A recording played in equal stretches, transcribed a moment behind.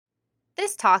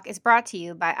This talk is brought to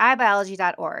you by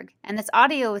iBiology.org, and this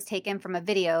audio was taken from a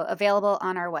video available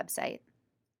on our website.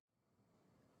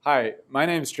 Hi, my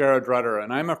name is Jared Rutter,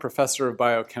 and I'm a professor of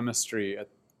biochemistry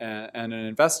and an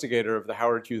investigator of the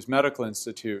Howard Hughes Medical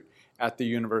Institute at the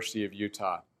University of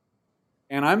Utah.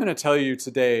 And I'm going to tell you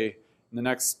today, in the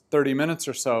next 30 minutes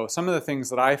or so, some of the things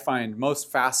that I find most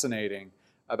fascinating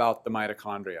about the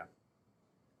mitochondria.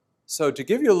 So to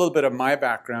give you a little bit of my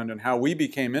background and how we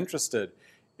became interested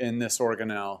in this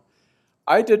organelle,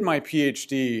 I did my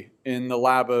PhD in the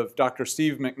lab of Dr.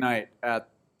 Steve McKnight at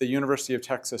the University of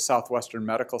Texas Southwestern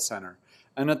Medical Center.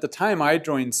 And at the time I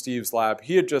joined Steve's lab,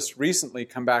 he had just recently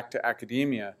come back to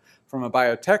academia from a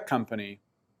biotech company.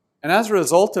 And as a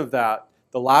result of that,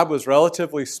 the lab was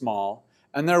relatively small,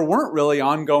 and there weren't really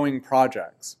ongoing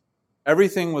projects.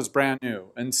 Everything was brand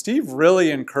new. And Steve really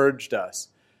encouraged us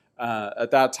at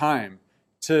that time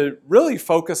to really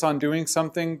focus on doing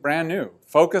something brand new,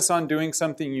 focus on doing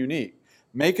something unique,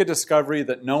 make a discovery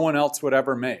that no one else would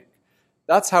ever make.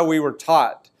 That's how we were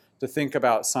taught to think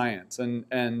about science,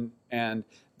 and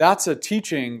that's a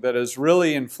teaching that has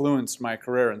really influenced my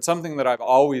career and something that I've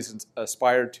always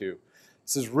aspired to.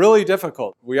 This is really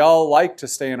difficult. We all like to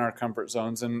stay in our comfort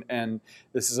zones, and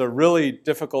this is a really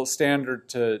difficult standard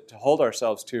to hold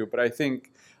ourselves to, but I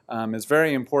think is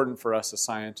very important for us as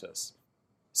scientists.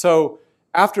 So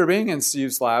after being in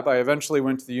Steve's lab, I eventually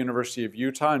went to the University of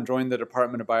Utah and joined the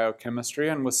Department of Biochemistry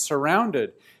and was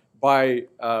surrounded by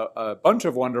a bunch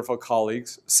of wonderful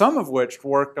colleagues, some of which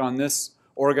worked on this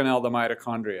organelle, the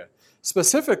mitochondria.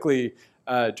 Specifically,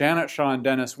 Janet Shaw and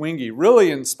Dennis Winge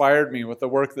really inspired me with the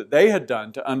work that they had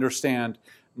done to understand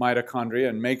mitochondria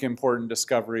and make important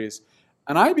discoveries.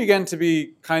 And I began to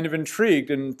be kind of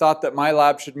intrigued and thought that my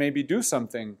lab should maybe do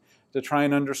something to try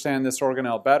and understand this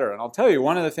organelle better. And I'll tell you,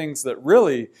 one of the things that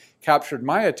really captured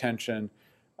my attention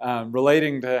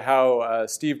relating to how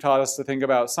Steve taught us to think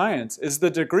about science is the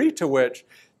degree to which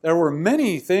there were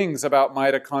many things about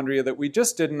mitochondria that we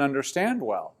just didn't understand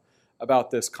well about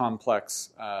this complex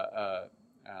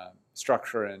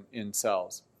structure in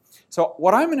cells. So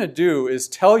what I'm going to do is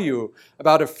tell you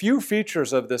about a few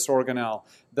features of this organelle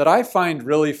that I find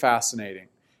really fascinating.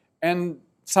 And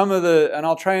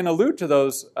I'll try and allude to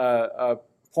those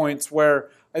points where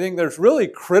I think there's really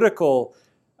critical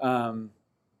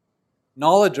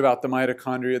knowledge about the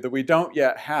mitochondria that we don't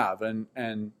yet have and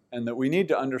that we need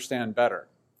to understand better.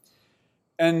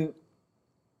 And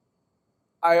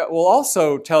I will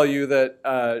also tell you that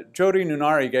Jyoti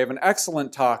Nunari gave an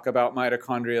excellent talk about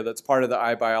mitochondria that's part of the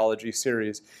iBiology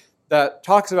series that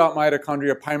talks about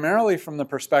mitochondria primarily from the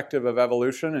perspective of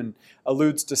evolution and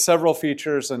alludes to several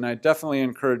features, and I definitely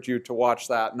encourage you to watch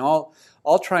that. And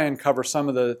I'll try and cover some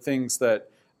of the things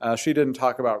that she didn't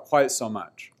talk about quite so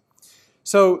much.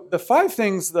 So the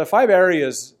five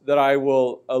areas that I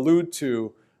will allude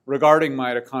to regarding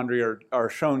mitochondria are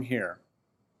shown here.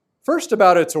 First,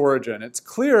 about its origin. It's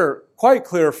quite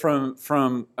clear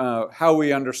from how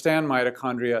we understand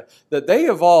mitochondria that they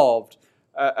evolved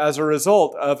as a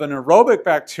result of an aerobic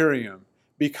bacterium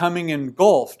becoming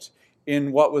engulfed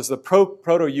in what was the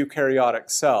proto-eukaryotic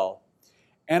cell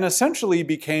and essentially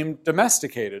became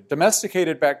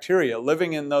domesticated bacteria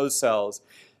living in those cells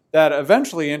that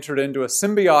eventually entered into a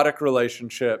symbiotic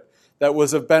relationship that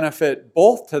was of benefit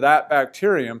both to that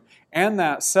bacterium and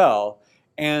that cell.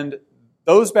 And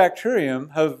those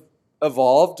bacterium have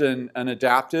evolved and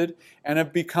adapted and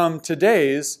have become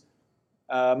today's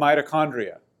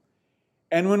mitochondria.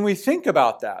 And when we think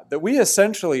about that we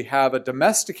essentially have a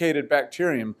domesticated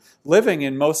bacterium living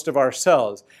in most of our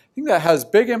cells, I think that has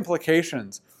big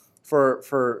implications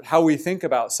for how we think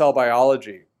about cell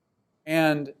biology.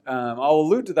 And I'll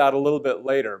allude to that a little bit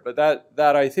later, but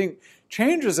that I think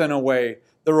changes in a way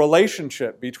the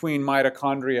relationship between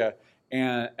mitochondria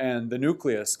and the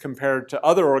nucleus compared to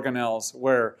other organelles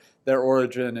where their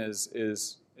origin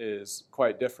is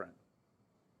quite different.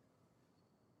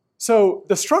 So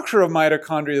the structure of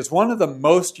mitochondria is one of the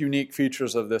most unique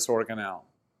features of this organelle.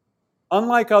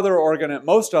 Unlike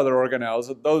most other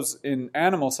organelles, those in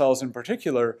animal cells in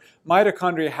particular,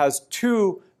 mitochondria has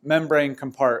two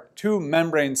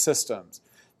membrane systems.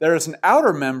 There is an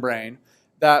outer membrane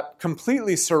that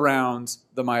completely surrounds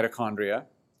the mitochondria,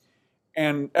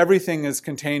 and everything is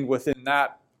contained within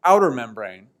that outer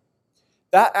membrane.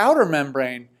 That outer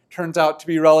membrane turns out to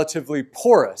be relatively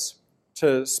porous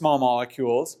to small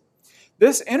molecules.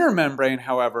 This inner membrane,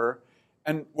 however,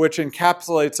 which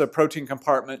encapsulates a protein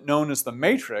compartment known as the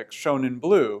matrix, shown in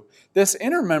blue, this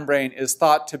inner membrane is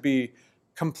thought to be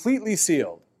completely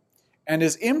sealed and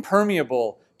is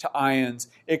impermeable to ions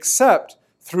except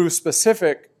through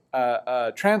specific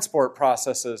transport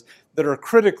processes that are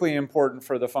critically important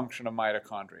for the function of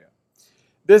mitochondria.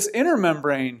 This inner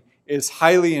membrane is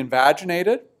highly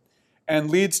invaginated and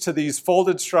leads to these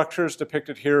folded structures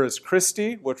depicted here as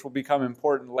cristae, which will become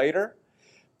important later.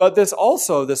 But this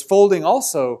folding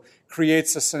also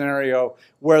creates a scenario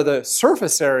where the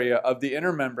surface area of the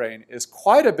inner membrane is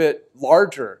quite a bit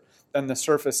larger than the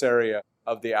surface area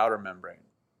of the outer membrane.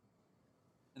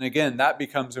 And again, that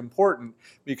becomes important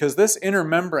because this inner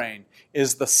membrane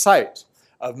is the site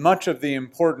of much of the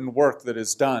important work that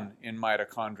is done in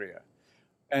mitochondria.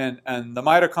 And the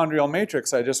mitochondrial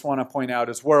matrix, I just want to point out,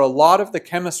 is where a lot of the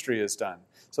chemistry is done.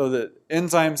 So the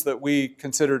enzymes that we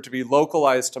consider to be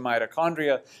localized to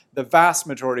mitochondria, the vast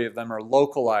majority of them are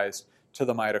localized to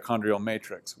the mitochondrial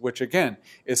matrix, which again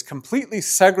is completely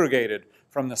segregated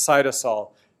from the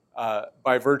cytosol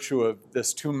by virtue of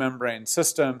this two-membrane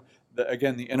system,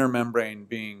 the inner membrane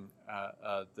being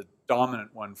the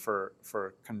dominant one for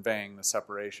conveying the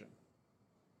separation.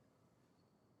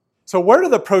 So where do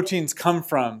the proteins come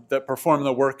from that perform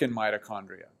the work in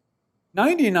mitochondria?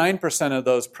 99% of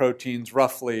those proteins,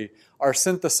 roughly, are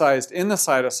synthesized in the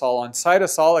cytosol on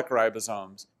cytosolic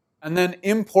ribosomes and then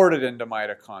imported into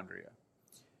mitochondria.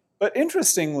 But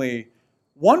interestingly,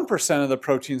 1% of the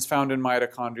proteins found in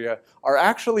mitochondria are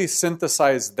actually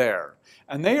synthesized there,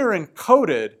 and they are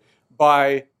encoded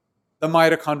by the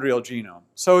mitochondrial genome.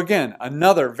 So again,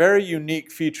 another very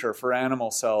unique feature for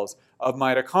animal cells of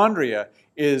mitochondria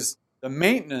is the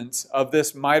maintenance of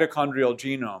this mitochondrial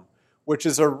genome, which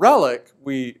is a relic,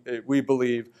 we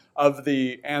believe, of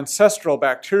the ancestral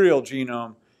bacterial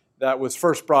genome that was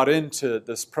first brought into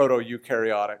this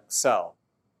proto-eukaryotic cell.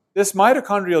 This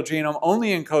mitochondrial genome only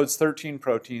encodes 13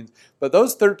 proteins, but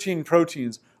those 13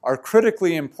 proteins are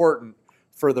critically important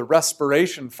for the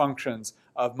respiration functions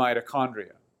of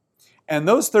mitochondria. And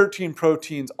those 13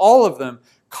 proteins, all of them,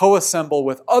 co-assemble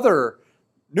with other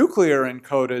nuclear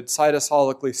encoded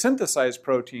cytosolically synthesized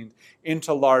proteins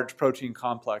into large protein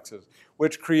complexes,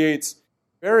 which creates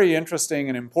very interesting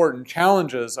and important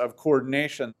challenges of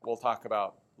coordination we'll talk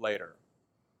about later.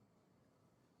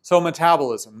 So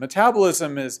metabolism.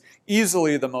 Metabolism is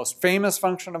easily the most famous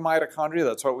function of mitochondria.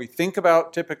 That's what we think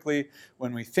about typically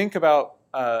when we think about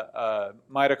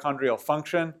mitochondrial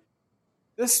function.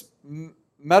 This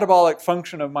metabolic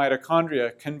function of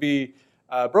mitochondria can be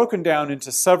broken down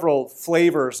into several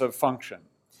flavors of function.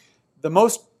 The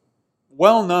most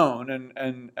well-known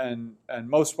and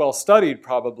most well-studied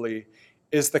probably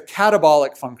is the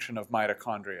catabolic function of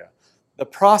mitochondria, the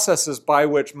processes by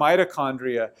which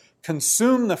mitochondria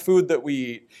consume the food that we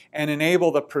eat and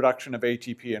enable the production of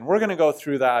ATP. And we're going to go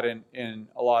through that in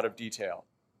a lot of detail.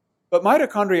 But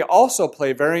mitochondria also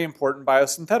play very important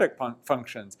biosynthetic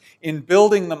functions in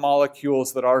building the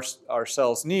molecules that our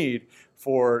cells need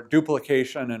for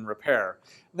duplication and repair.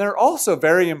 And there are also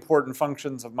very important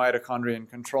functions of mitochondria in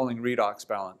controlling redox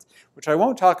balance, which I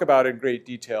won't talk about in great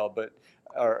detail, but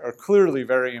are clearly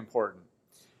very important.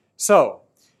 So,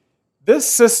 this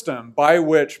system by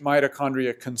which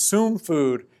mitochondria consume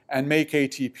food and make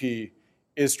ATP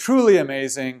is truly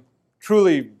amazing,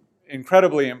 truly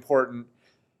incredibly important,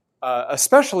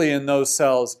 especially in those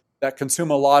cells that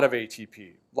consume a lot of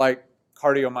ATP, like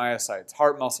cardiomyocytes,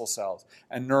 heart muscle cells,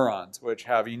 and neurons, which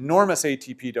have enormous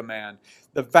ATP demand.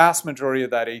 The vast majority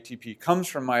of that ATP comes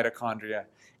from mitochondria.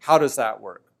 How does that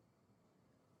work?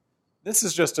 This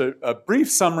is just a brief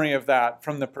summary of that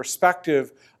from the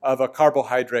perspective of a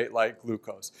carbohydrate like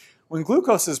glucose. When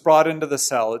glucose is brought into the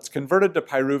cell, it's converted to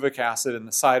pyruvic acid in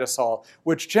the cytosol,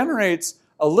 which generates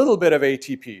a little bit of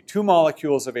ATP, 2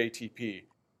 molecules of ATP.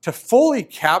 To fully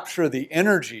capture the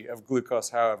energy of glucose,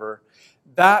 however,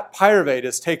 that pyruvate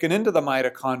is taken into the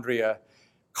mitochondria,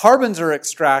 carbons are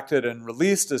extracted and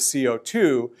released as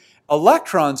CO2,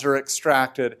 electrons are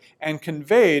extracted and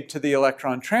conveyed to the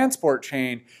electron transport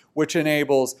chain, which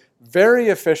enables very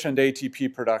efficient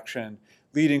ATP production,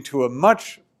 leading to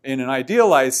in an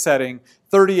idealized setting,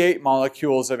 38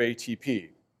 molecules of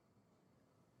ATP.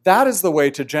 That is the way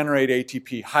to generate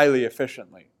ATP highly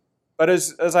efficiently. But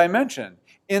as I mentioned,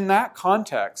 in that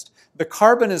context, the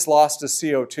carbon is lost as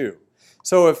CO2.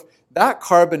 So if that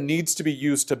carbon needs to be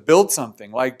used to build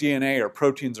something like DNA or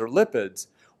proteins or lipids,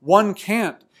 one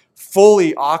can't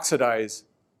fully oxidize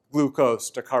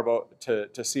glucose to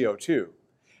CO2.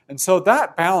 And so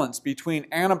that balance between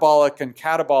anabolic and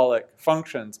catabolic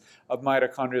functions of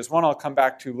mitochondria is one I'll come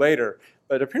back to later,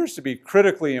 but appears to be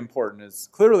critically important. It's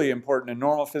clearly important in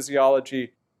normal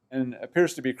physiology and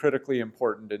appears to be critically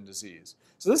important in disease.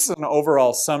 So this is an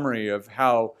overall summary of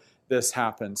how this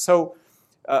happens. So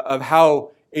of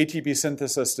how ATP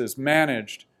synthesis is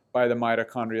managed by the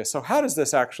mitochondria. So how does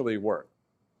this actually work?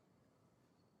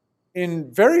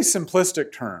 in very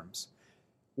simplistic terms,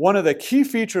 one of the key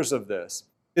features of this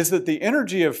is that the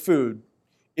energy of food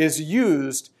is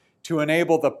used to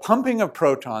enable the pumping of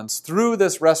protons through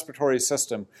this respiratory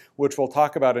system, which we'll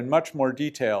talk about in much more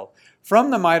detail, from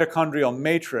the mitochondrial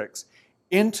matrix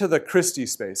into the Christie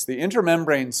space, the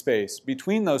intermembrane space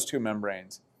between those two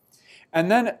membranes.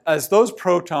 And then as those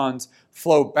protons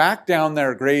flow back down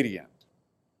their gradient,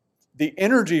 the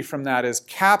energy from that is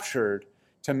captured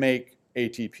to make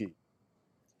ATP.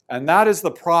 And that is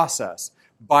the process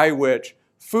by which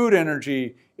food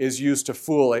energy is used to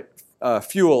fuel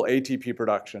ATP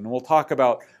production. And we'll talk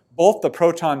about both the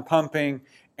proton pumping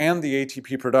and the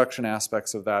ATP production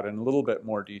aspects of that in a little bit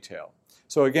more detail.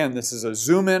 So again, this is a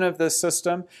zoom in of this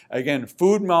system. Again,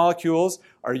 food molecules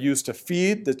are used to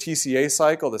feed the TCA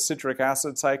cycle, the citric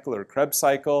acid cycle or Krebs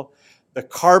cycle. The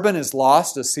carbon is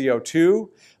lost as CO2,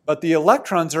 but the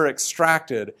electrons are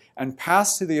extracted and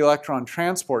passed to the electron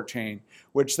transport chain,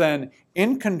 which then,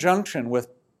 in conjunction with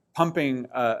pumping,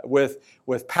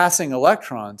 with passing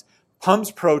electrons,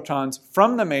 pumps protons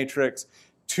from the matrix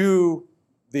to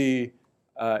the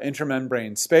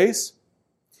intermembrane space.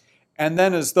 And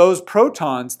then as those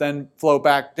protons then flow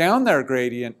back down their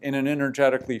gradient in an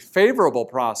energetically favorable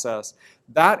process,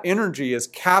 that energy is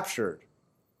captured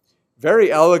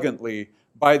very elegantly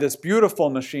by this beautiful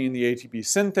machine, the ATP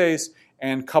synthase,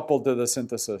 and coupled to the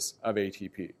synthesis of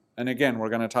ATP. And again, we're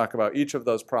going to talk about each of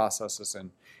those processes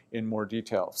in more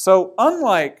detail. So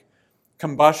unlike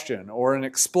combustion or an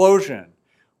explosion,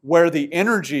 where the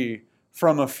energy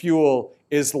from a fuel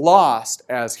is lost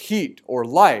as heat or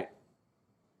light,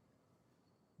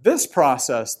 this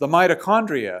process, the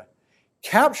mitochondria,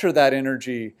 capture that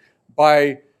energy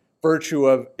by virtue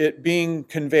of it being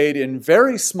conveyed in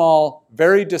very small,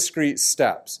 very discrete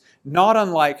steps, not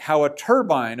unlike how a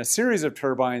turbine, a series of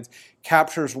turbines,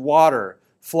 captures water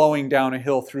flowing down a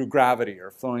hill through gravity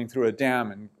or flowing through a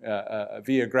dam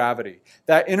via gravity.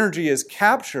 That energy is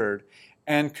captured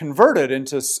and converted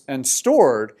into and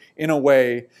stored in a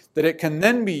way that it can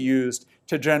then be used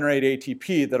to generate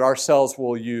ATP that our cells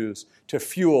will use to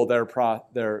fuel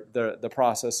the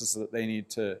processes that they need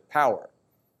to power.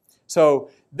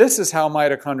 So this is how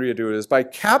mitochondria do it, is by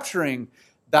capturing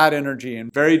that energy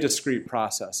in very discrete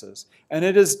processes. And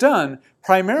it is done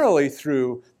primarily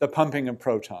through the pumping of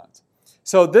protons.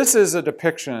 So this is a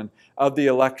depiction of the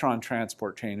electron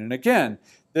transport chain. And again,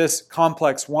 this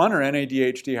complex 1, or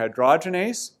NADH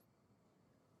dehydrogenase,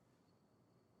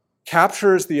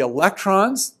 captures the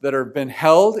electrons that have been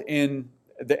held in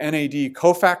the NAD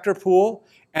cofactor pool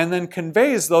and then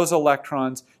conveys those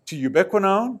electrons to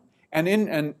ubiquinone, and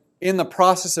in the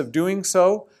process of doing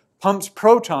so, pumps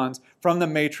protons from the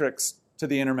matrix to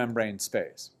the intermembrane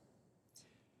space.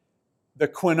 The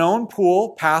quinone pool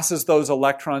passes those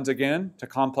electrons again to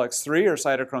complex 3, or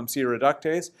cytochrome C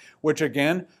reductase, which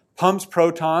again pumps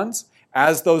protons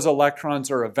as those electrons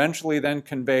are eventually then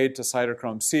conveyed to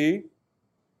cytochrome C,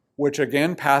 which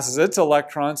again passes its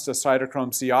electrons to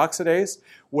cytochrome C oxidase,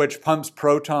 which pumps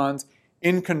protons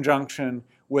in conjunction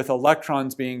with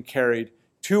electrons being carried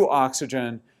to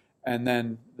oxygen and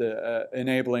then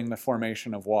enabling the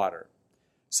formation of water.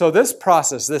 So this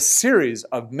process, this series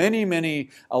of many, many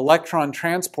electron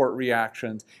transport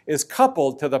reactions is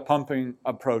coupled to the pumping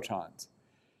of protons.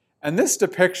 And this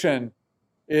depiction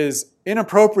is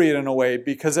inappropriate in a way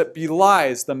because it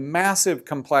belies the massive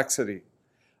complexity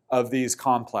of these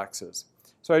complexes.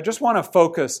 So I just want to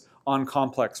focus on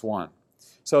complex 1.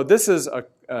 So this is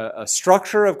a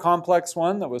structure of complex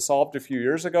 1 that was solved a few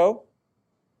years ago.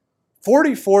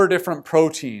 44 different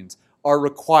proteins are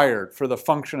required for the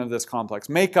function of this complex,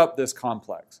 make up this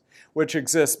complex, which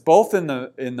exists both in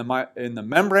the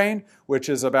membrane, which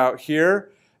is about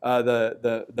here,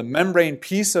 the membrane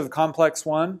piece of complex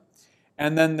 1,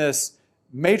 and then this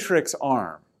matrix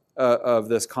arm of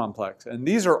this complex. And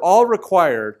these are all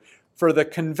required for the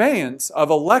conveyance of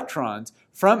electrons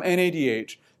from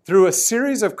NADH through a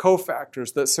series of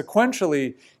cofactors that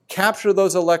sequentially capture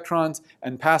those electrons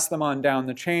and pass them on down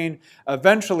the chain,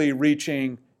 eventually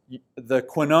reaching the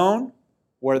quinone,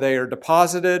 where they are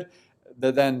deposited,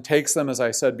 that then takes them, as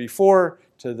I said before,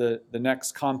 to the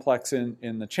next complex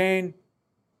in the chain.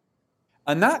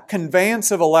 And that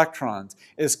conveyance of electrons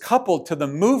is coupled to the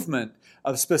movement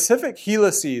of specific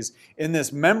helices in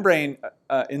this membrane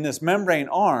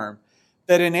arm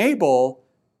that enable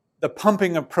the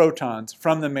pumping of protons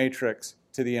from the matrix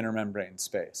to the intermembrane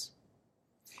space.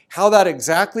 How that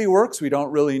exactly works, we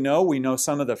don't really know. We know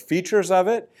some of the features of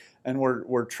it, and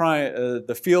we're trying.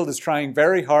 The field is trying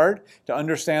very hard to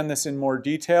understand this in more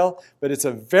detail. But it's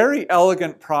a very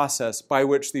elegant process by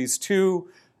which these two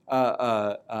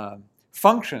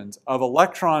functions of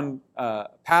electron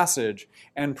passage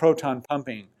and proton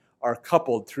pumping are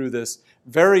coupled through this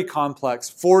very complex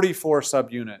 44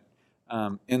 subunit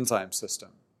enzyme system.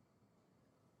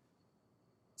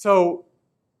 So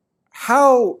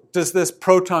how does this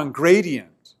proton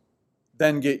gradient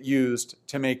then get used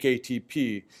to make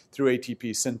ATP through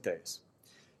ATP synthase?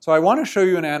 So I want to show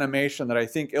you an animation that I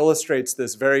think illustrates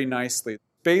this very nicely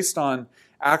based on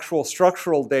actual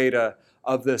structural data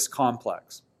of this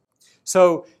complex.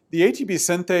 So the ATP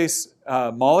synthase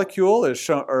molecule is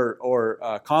shown,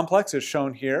 or complex is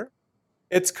shown here.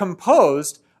 It's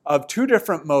composed of two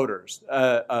different motors,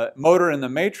 a motor in the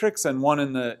matrix and one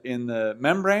in the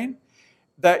membrane,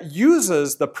 that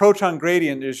uses the proton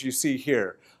gradient as you see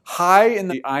here. High in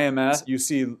the IMS, you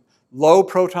see low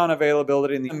proton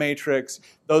availability in the matrix.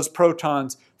 Those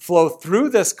protons flow through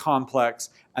this complex,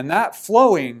 and that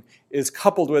flowing is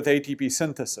coupled with ATP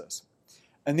synthesis.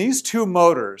 And these two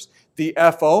motors, the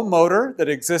FO motor that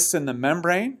exists in the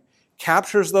membrane,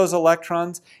 captures those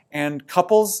electrons and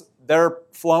couples their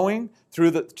flowing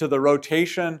through to the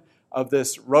rotation of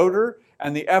this rotor,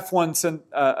 and the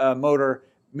F1 motor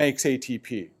makes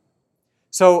ATP.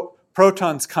 So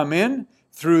protons come in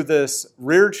through this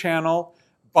rear channel,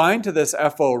 bind to this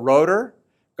FO rotor,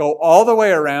 go all the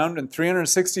way around in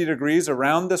 360 degrees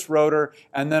around this rotor,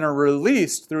 and then are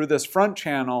released through this front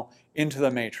channel into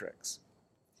the matrix.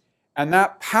 And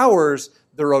that powers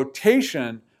the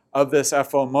rotation of this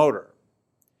FO motor.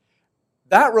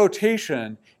 That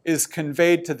rotation is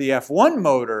conveyed to the F1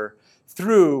 motor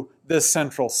through this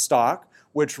central stalk,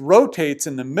 which rotates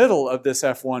in the middle of this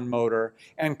F1 motor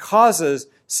and causes,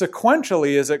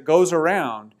 sequentially as it goes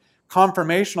around,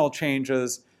 conformational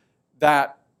changes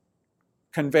that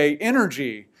convey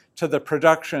energy to the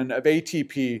production of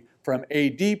ATP from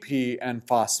ADP and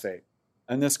phosphate.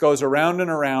 And this goes around and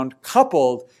around,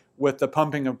 coupled with the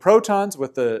pumping of protons,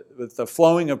 with the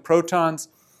flowing of protons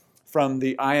from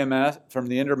the IMS, from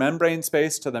the intermembrane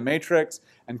space to the matrix,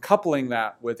 and coupling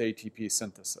that with ATP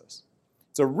synthesis.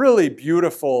 It's a really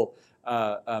beautiful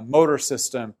motor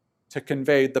system to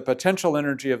convey the potential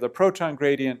energy of the proton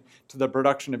gradient to the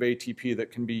production of ATP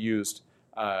that can be used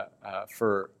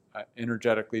for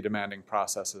energetically demanding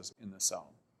processes in the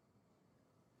cell.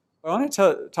 I wanted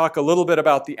to talk a little bit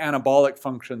about the anabolic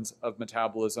functions of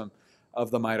metabolism of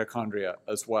the mitochondria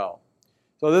as well.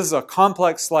 So this is a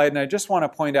complex slide, and I just want to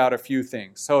point out a few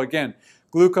things. So again,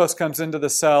 glucose comes into the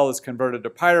cell, is converted to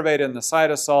pyruvate in the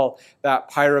cytosol. That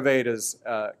pyruvate is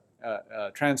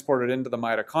transported into the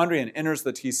mitochondria and enters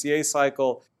the TCA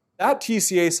cycle. That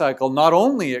TCA cycle not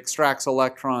only extracts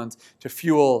electrons to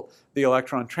fuel the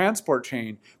electron transport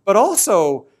chain, but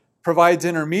also provides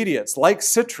intermediates like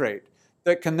citrate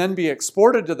that can then be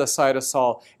exported to the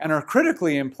cytosol and are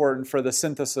critically important for the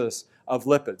synthesis of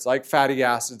lipids like fatty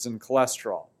acids and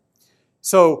cholesterol.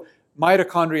 So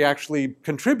mitochondria actually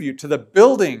contribute to the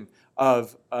building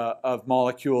of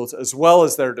molecules as well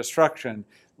as their destruction,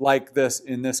 like this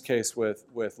in this case with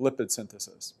lipid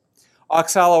synthesis.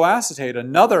 Oxaloacetate,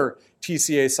 another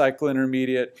TCA cycle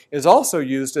intermediate, is also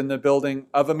used in the building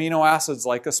of amino acids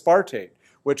like aspartate,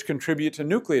 which contribute to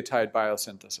nucleotide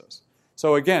biosynthesis.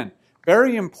 So again,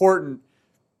 very important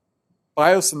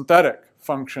biosynthetic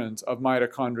functions of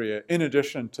mitochondria in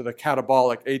addition to the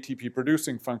catabolic ATP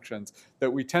producing functions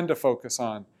that we tend to focus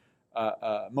on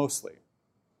mostly.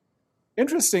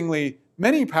 Interestingly,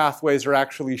 many pathways are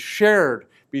actually shared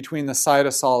between the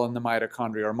cytosol and the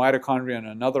mitochondria, or mitochondria and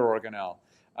another organelle.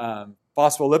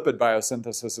 Phospholipid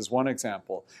biosynthesis is one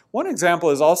example. One example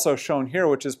is also shown here,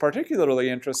 which is particularly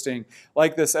interesting,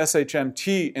 like this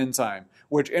SHMT enzyme,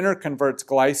 which interconverts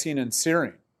glycine and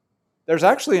serine. There's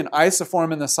actually an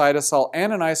isoform in the cytosol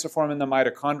and an isoform in the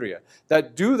mitochondria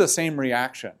that do the same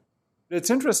reaction. It's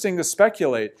interesting to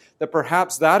speculate that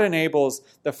perhaps that enables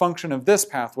the function of this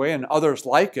pathway and others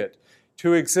like it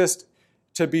to exist,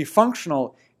 to be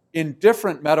functional in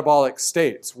different metabolic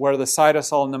states where the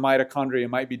cytosol and the mitochondria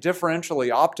might be differentially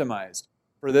optimized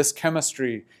for this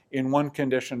chemistry in one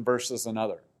condition versus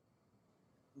another.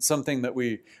 Something that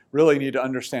we really need to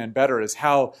understand better is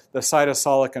how the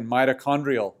cytosolic and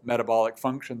mitochondrial metabolic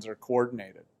functions are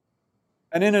coordinated.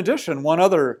 And in addition, one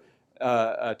other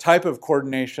type of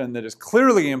coordination that is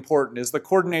clearly important is the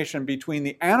coordination between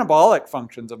the anabolic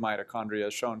functions of mitochondria,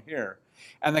 as shown here,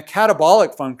 and the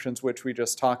catabolic functions, which we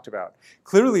just talked about.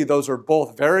 Clearly, those are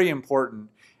both very important,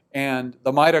 and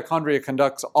the mitochondria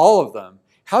conducts all of them.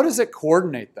 How does it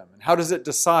coordinate them? And how does it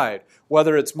decide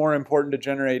whether it's more important to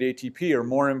generate ATP or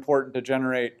more important to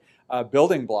generate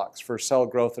building blocks for cell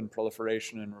growth and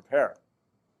proliferation and repair?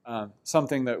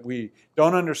 Something that we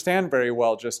don't understand very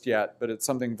well just yet, but it's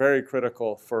something very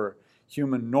critical for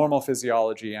human normal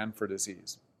physiology and for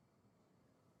disease.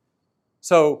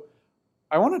 So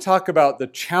I want to talk about the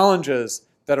challenges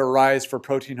that arise for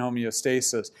protein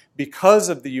homeostasis because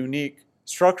of the unique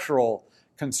structural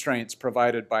constraints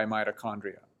provided by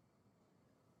mitochondria.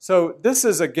 So this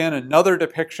is, again, another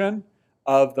depiction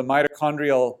of the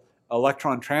mitochondrial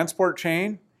electron transport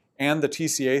chain and the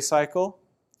TCA cycle.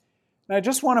 And I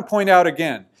just want to point out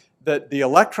again that the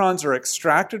electrons are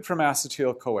extracted from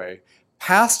acetyl-CoA,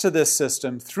 passed to this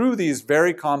system through these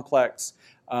very complex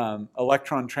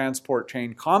electron transport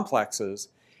chain complexes,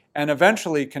 and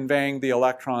eventually conveying the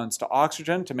electrons to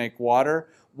oxygen to make water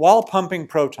while pumping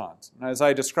protons. And as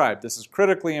I described, this is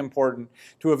critically important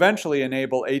to eventually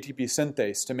enable ATP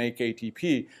synthase to make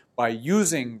ATP by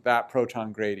using that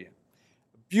proton gradient.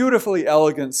 Beautifully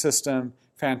elegant system,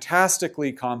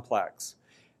 fantastically complex.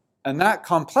 And that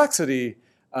complexity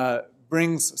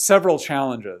brings several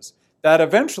challenges that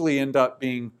eventually end up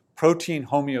being protein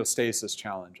homeostasis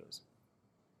challenges.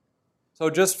 So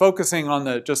just focusing on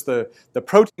the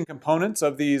protein components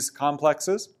of these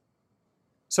complexes.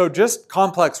 So just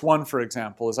complex 1, for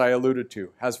example, as I alluded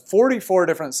to, has 44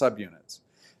 different subunits,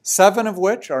 7 of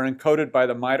which are encoded by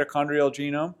the mitochondrial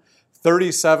genome,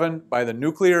 37 by the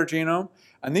nuclear genome,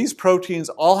 and these proteins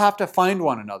all have to find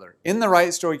one another in the right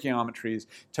stoichiometries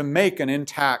to make an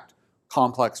intact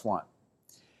complex 1.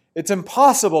 It's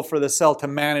impossible for the cell to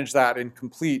manage that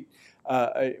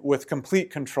with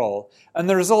complete control, and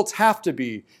the results have to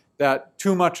be that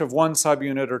too much of one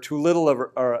subunit or too little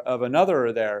of another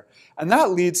are there, and that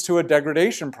leads to a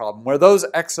degradation problem where those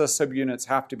excess subunits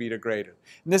have to be degraded.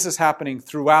 And this is happening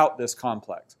throughout this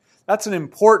complex. That's an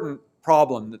important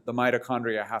problem that the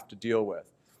mitochondria have to deal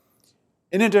with.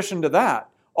 In addition to that,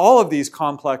 all of these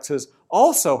complexes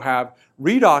also have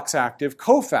redox-active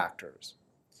cofactors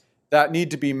that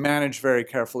need to be managed very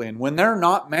carefully. And when they're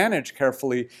not managed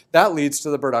carefully, that leads to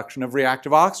the production of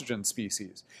reactive oxygen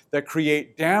species that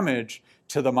create damage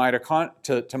to the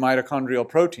mitochondrial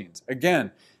proteins.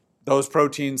 Again, those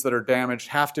proteins that are damaged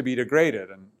have to be degraded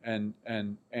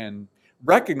and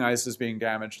recognized as being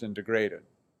damaged and degraded.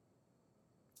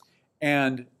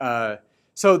 And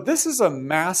so this is a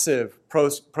massive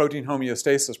protein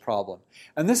homeostasis problem.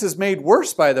 And this is made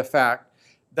worse by the fact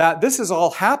that this is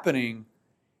all happening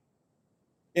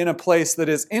in a place that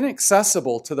is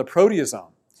inaccessible to the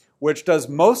proteasome, which does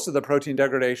most of the protein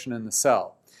degradation in the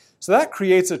cell. So that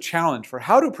creates a challenge for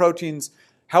how are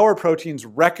proteins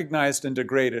recognized and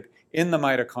degraded in the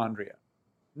mitochondria.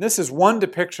 And this is one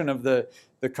depiction of the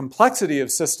complexity of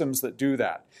systems that do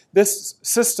that. This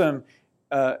system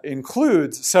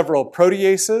includes several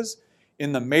proteases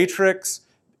in the matrix,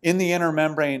 in the inner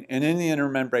membrane, and in the inner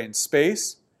membrane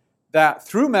space that,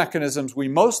 through mechanisms we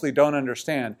mostly don't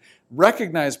understand,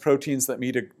 recognize proteins that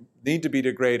need to be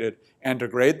degraded and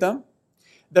degrade them.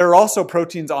 There are also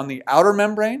proteins on the outer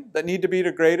membrane that need to be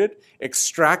degraded,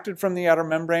 extracted from the outer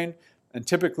membrane, and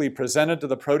typically presented to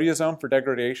the proteasome for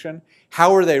degradation.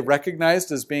 How are they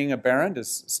recognized as being aberrant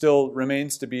still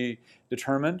remains to be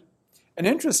determined. And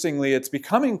interestingly, it's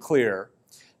becoming clear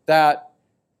that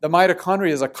the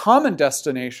mitochondria is a common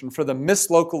destination for the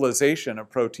mislocalization of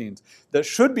proteins that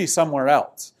should be somewhere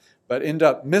else, but end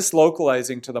up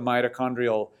mislocalizing to the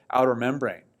mitochondrial outer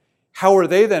membrane. How are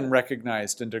they then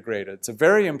recognized and degraded? It's a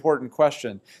very important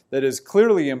question that is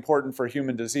clearly important for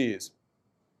human disease,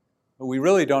 but we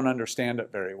really don't understand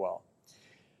it very well.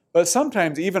 But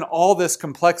sometimes even all this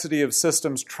complexity of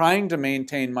systems trying to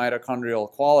maintain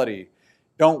mitochondrial quality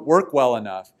don't work well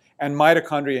enough, and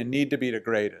mitochondria need to be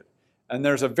degraded. And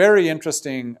there's a very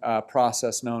interesting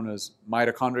process known as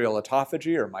mitochondrial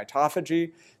autophagy or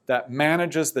mitophagy that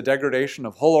manages the degradation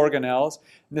of whole organelles.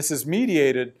 And this is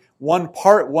mediated, one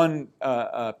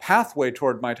pathway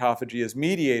toward mitophagy is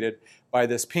mediated by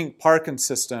this pink Parkin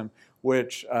system,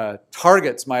 which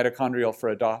targets mitochondrial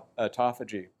for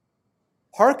autophagy.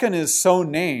 Parkin is so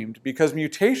named because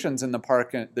mutations in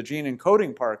the gene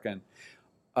encoding Parkin,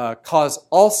 cause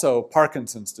also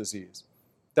Parkinson's disease,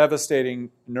 devastating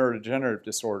neurodegenerative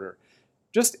disorder,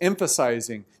 just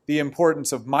emphasizing the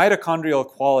importance of mitochondrial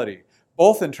quality,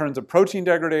 both in terms of protein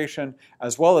degradation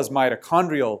as well as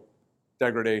mitochondrial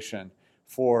degradation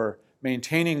for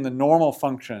maintaining the normal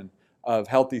function of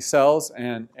healthy cells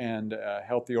and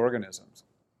healthy organisms.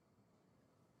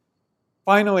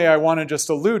 Finally, I want to just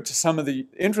allude to some of the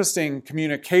interesting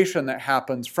communication that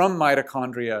happens from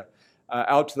mitochondria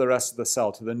out to the rest of the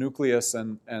cell, to the nucleus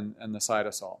and the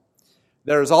cytosol.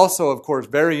 There is also, of course,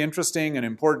 very interesting and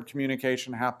important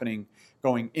communication happening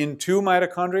going into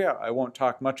mitochondria. I won't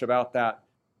talk much about that.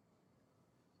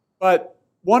 But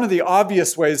One of the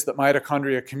obvious ways that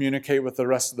mitochondria communicate with the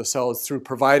rest of the cell is through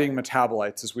providing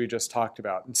metabolites, as we just talked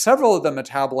about. And several of the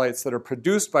metabolites that are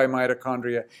produced by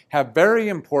mitochondria have very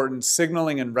important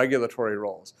signaling and regulatory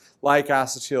roles, like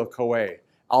acetyl-CoA,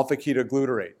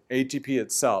 alpha-ketoglutarate, ATP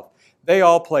itself. They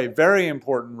all play very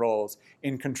important roles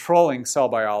in controlling cell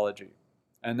biology.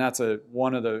 And that's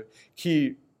one of the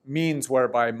key means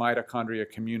whereby mitochondria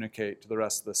communicate to the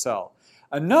rest of the cell.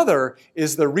 Another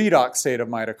is the redox state of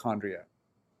mitochondria.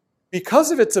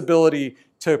 Because of its ability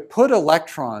to put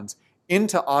electrons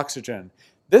into oxygen,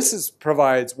 this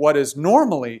provides what is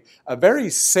normally a very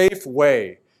safe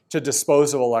way to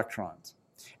dispose of electrons.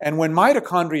 And when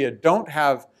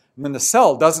when the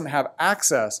cell doesn't have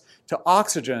access to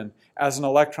oxygen as an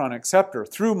electron acceptor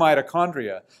through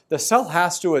mitochondria, the cell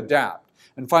has to adapt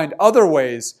and find other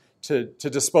ways to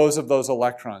dispose of those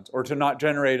electrons or to not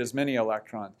generate as many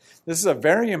electrons. This is a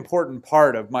very important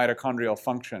part of mitochondrial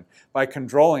function by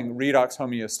controlling redox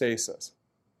homeostasis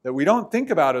that we don't think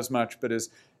about as much but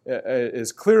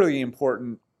is clearly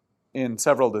important in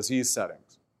several disease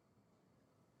settings.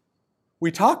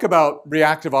 We talk about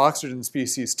reactive oxygen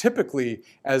species typically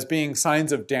as being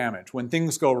signs of damage when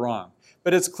things go wrong.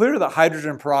 But it's clear that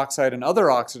hydrogen peroxide and other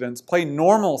oxidants play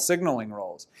normal signaling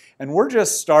roles. And we're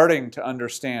just starting to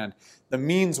understand the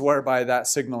means whereby that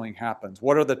signaling happens.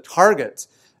 What are the targets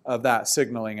of that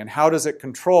signaling and how does it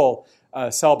control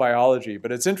cell biology?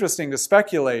 But it's interesting to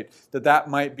speculate that that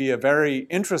might be a very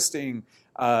interesting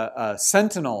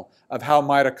sentinel of how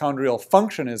mitochondrial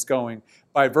function is going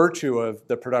by virtue of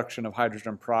the production of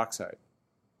hydrogen peroxide.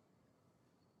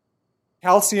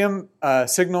 Calcium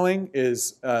signaling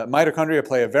mitochondria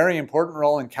play a very important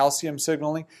role in calcium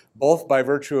signaling, both by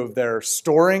virtue of their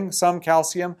storing some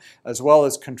calcium as well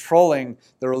as controlling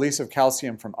the release of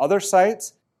calcium from other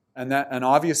sites. And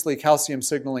obviously calcium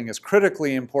signaling is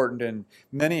critically important in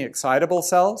many excitable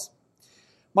cells.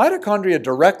 Mitochondria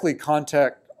directly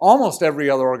contact almost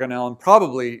every other organelle, and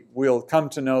probably we'll come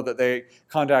to know that they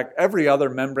contact every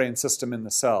other membrane system in the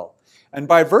cell. And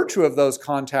by virtue of those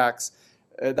contacts,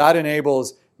 that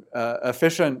enables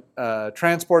efficient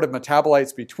transport of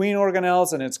metabolites between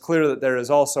organelles, and it's clear that there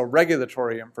is also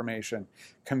regulatory information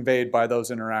conveyed by those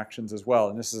interactions as well.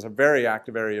 And this is a very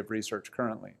active area of research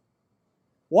currently.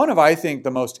 One of, I think,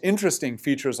 the most interesting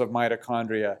features of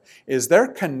mitochondria is their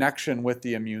connection with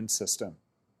the immune system.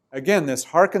 Again, this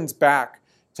harkens back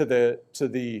to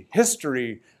the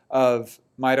history of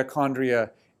mitochondria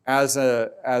as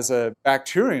a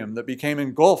bacterium that became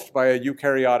engulfed by a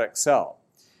eukaryotic cell.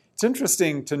 It's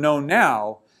interesting to know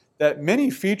now that many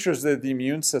features of the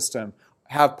immune system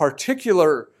have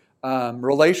particular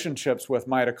relationships with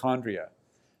mitochondria.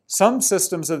 Some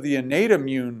systems of the innate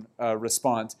immune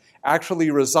response actually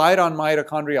reside on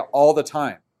mitochondria all the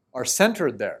time, are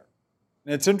centered there.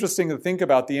 And it's interesting to think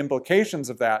about the implications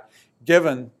of that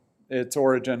given its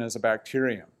origin as a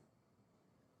bacterium.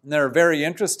 And there are very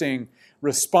interesting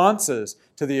responses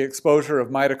to the exposure of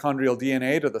mitochondrial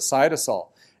DNA to the cytosol.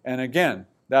 And again,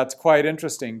 that's quite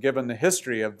interesting given the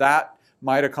history of that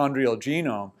mitochondrial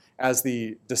genome as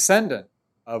the descendant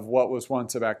of what was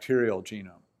once a bacterial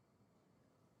genome.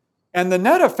 And the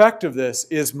net effect of this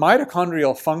is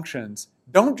mitochondrial functions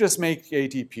don't just make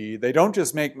ATP, they don't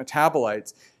just make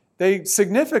metabolites, they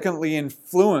significantly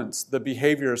influence the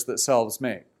behaviors that cells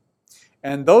make.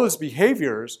 And those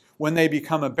behaviors, when they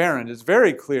become aberrant, it's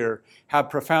very clear, have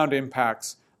profound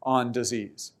impacts on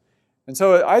disease. And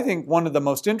so I think one of the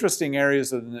most interesting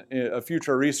areas of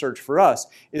future research for us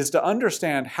is to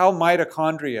understand how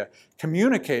mitochondria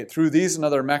communicate through these and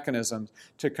other mechanisms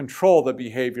to control the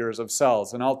behaviors of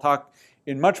cells. And I'll talk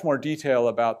in much more detail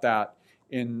about that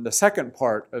in the second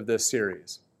part of this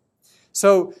series.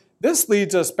 So this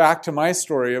leads us back to my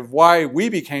story of why we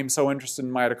became so interested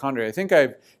in mitochondria. I think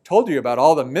I've told you about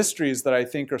all the mysteries that I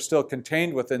think are still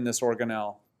contained within this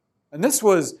organelle. And this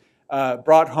was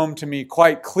brought home to me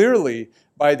quite clearly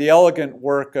by the elegant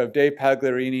work of Dave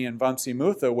Pagliarini and Vamsi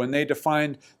Mutha when they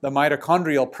defined the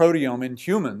mitochondrial proteome in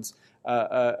humans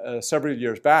several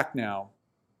years back now.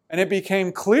 And it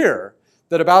became clear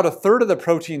that about a third of the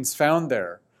proteins found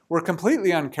there were completely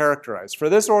uncharacterized. For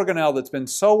this organelle that's been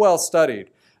so well studied,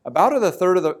 about a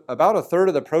third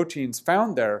of the proteins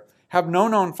found there have no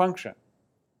known function.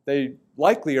 They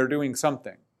likely are doing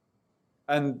something.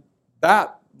 And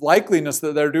that likeliness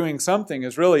that they're doing something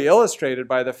is really illustrated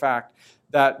by the fact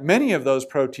that many of those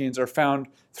proteins are found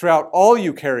throughout all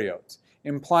eukaryotes,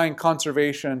 implying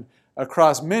conservation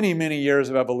across many, many years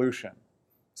of evolution.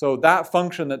 So that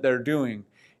function that they're doing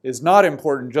is not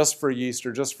important just for yeast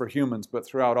or just for humans, but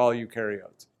throughout all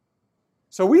eukaryotes.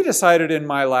 So we decided in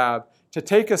my lab to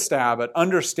take a stab at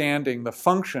understanding the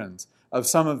functions of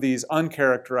some of these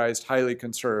uncharacterized, highly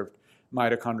conserved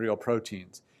mitochondrial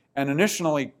proteins. And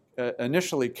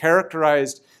initially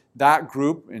characterized that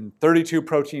group in 32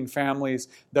 protein families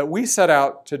that we set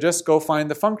out to just go find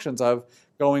the functions of,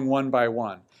 going one by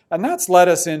one. And that's led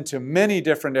us into many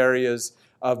different areas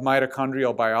of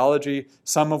mitochondrial biology,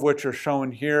 some of which are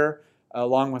shown here,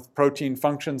 along with protein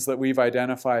functions that we've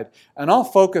identified. And I'll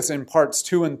focus in parts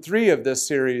 2 and 3 of this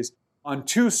series on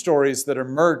 2 stories that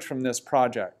emerged from this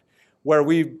project, where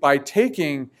we, by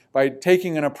taking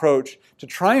an approach to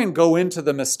try and go into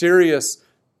the mysterious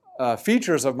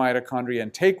features of mitochondria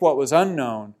and take what was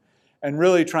unknown and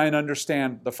really try and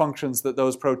understand the functions that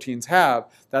those proteins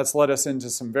have, that's led us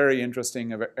into some very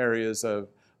interesting areas of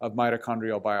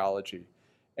mitochondrial biology.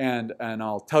 And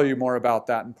I'll tell you more about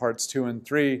that in parts 2 and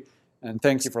 3, and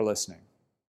thank you for listening.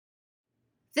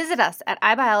 Visit us at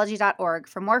iBiology.org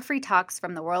for more free talks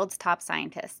from the world's top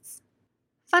scientists.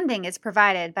 Funding is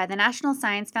provided by the National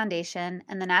Science Foundation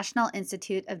and the National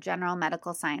Institute of General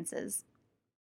Medical Sciences.